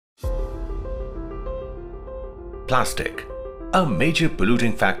Plastic, a major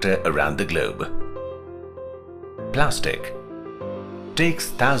polluting factor around the globe. Plastic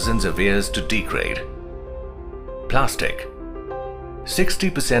takes thousands of years to degrade. Plastic.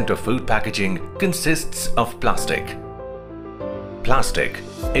 60% of food packaging consists of plastic. Plastic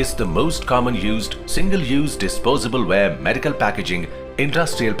is the most common used single-use disposable ware, medical packaging,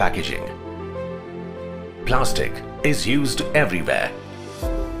 industrial packaging. Plastic is used everywhere.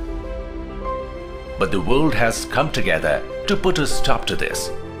 But the world has come together to put a stop to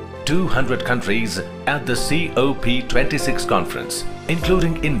this. 200 countries at the COP26 conference,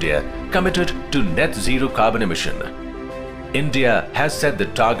 including India, committed to net zero carbon emission. India has set the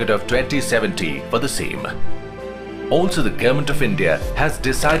target of 2070 for the same. Also, the Government of India has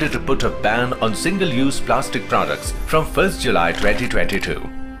decided to put a ban on single-use plastic products from 1st July 2022.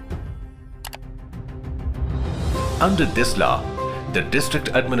 Under this law, the district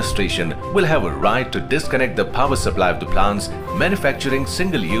administration will have a right to disconnect the power supply of the plants manufacturing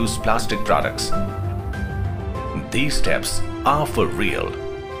single-use plastic products. These steps are for real.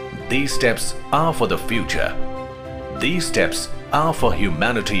 These steps are for the future. These steps are for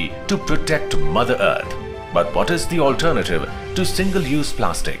humanity to protect Mother Earth. But what is the alternative to single-use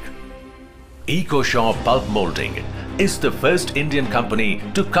plastic? EcoSure Pulp Molding is the first Indian company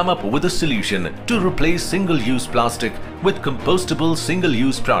to come up with a solution to replace single-use plastic with compostable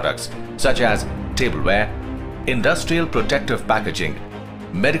single-use products such as tableware, industrial protective packaging,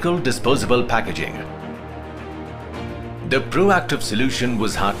 medical disposable packaging. The proactive solution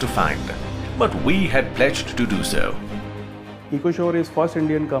was hard to find, but we had pledged to do so. EcoSure is first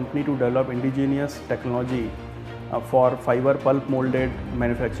Indian company to develop indigenous technology for fiber pulp molded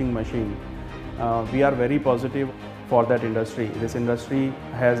manufacturing machine. We are very positive for that industry. This industry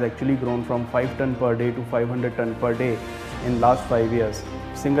has actually grown from 5 ton per day to 500 ton per day in last 5 years.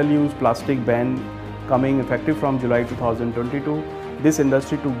 Single-use plastic ban coming effective from July 2022, this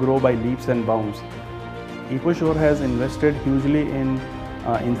industry to grow by leaps and bounds. EcoSure has invested hugely in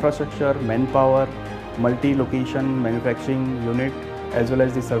infrastructure, manpower, multi-location manufacturing unit as well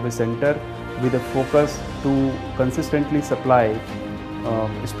as the service center with a focus to consistently supply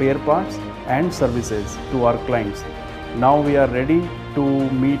spare parts and services to our clients. Now we are ready to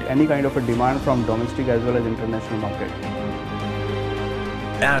meet any kind of a demand from domestic as well as international market.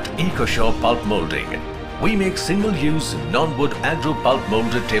 At EcoSure Pulp Molding, we make single-use non-wood agro-pulp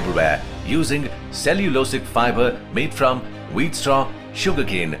molded tableware using cellulosic fiber made from wheat straw,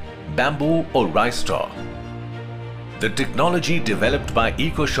 sugarcane, bamboo or rice straw. The technology developed by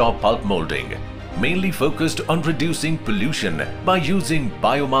EcoSure Pulp Molding mainly focused on reducing pollution by using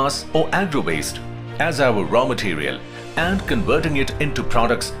biomass or agro-waste as our raw material and converting it into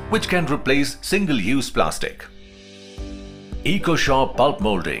products which can replace single-use plastic. EcoSure Pulp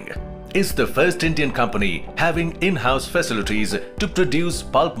Molding is the first Indian company having in-house facilities to produce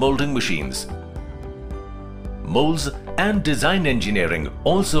pulp molding machines. Molds and design engineering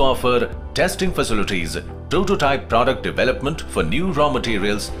also offer testing facilities, prototype product development for new raw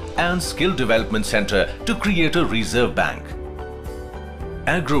materials and skill development center to create a reserve bank.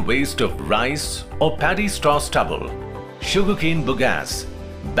 Agro-waste of rice or paddy straw stubble, sugarcane bagasse,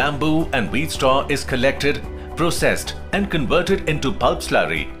 bamboo and wheat straw is collected, processed and converted into pulp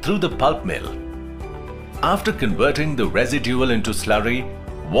slurry through the pulp mill. After converting the residual into slurry,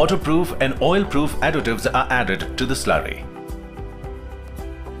 waterproof and oil-proof additives are added to the slurry.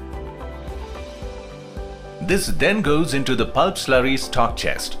 This then goes into the pulp slurry stock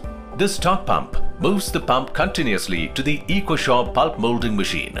chest. The stock pump moves the pump continuously to the EcoSure Pulp Molding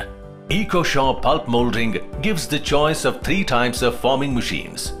machine. EcoSure Pulp Molding gives the choice of 3 types of forming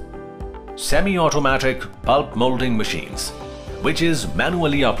machines. Semi-automatic pulp molding machines, which is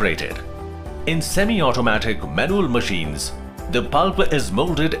manually operated. In semi-automatic manual machines, the pulp is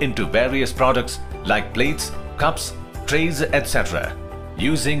molded into various products like plates, cups, trays, etc.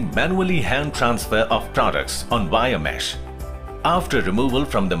 using manually hand transfer of products on wire mesh. After removal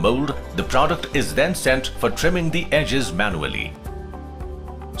from the mold, the product is then sent for trimming the edges manually.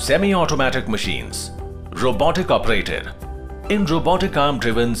 Semi-automatic machines, robotic operated. In robotic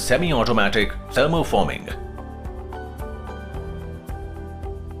arm-driven semi-automatic thermoforming.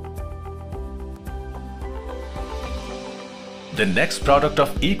 The next product of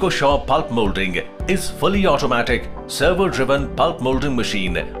EcoSure Pulp Molding is fully automatic servo-driven pulp molding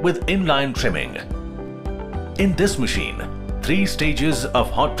machine with inline trimming. In this machine, 3 stages of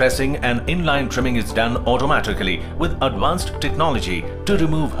hot pressing and inline trimming is done automatically with advanced technology to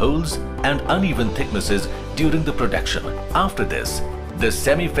remove holes and uneven thicknesses during the production. After this, the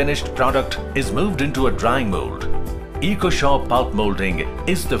semi-finished product is moved into a drying mold. EcoShore Pulp Molding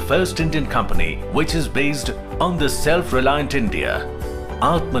is the first Indian company which is based on the self-reliant India,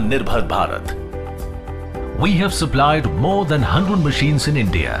 Atmanirbhar Bharat. We have supplied more than 100 machines in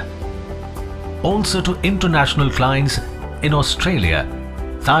India, also to international clients in Australia,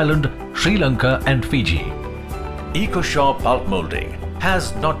 Thailand, Sri Lanka and Fiji. EcoShore Pulp Molding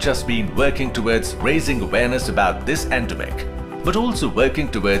has not just been working towards raising awareness about this endemic, but also working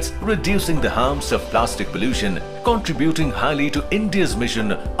towards reducing the harms of plastic pollution, contributing highly to India's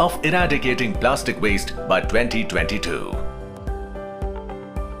mission of eradicating plastic waste by 2022.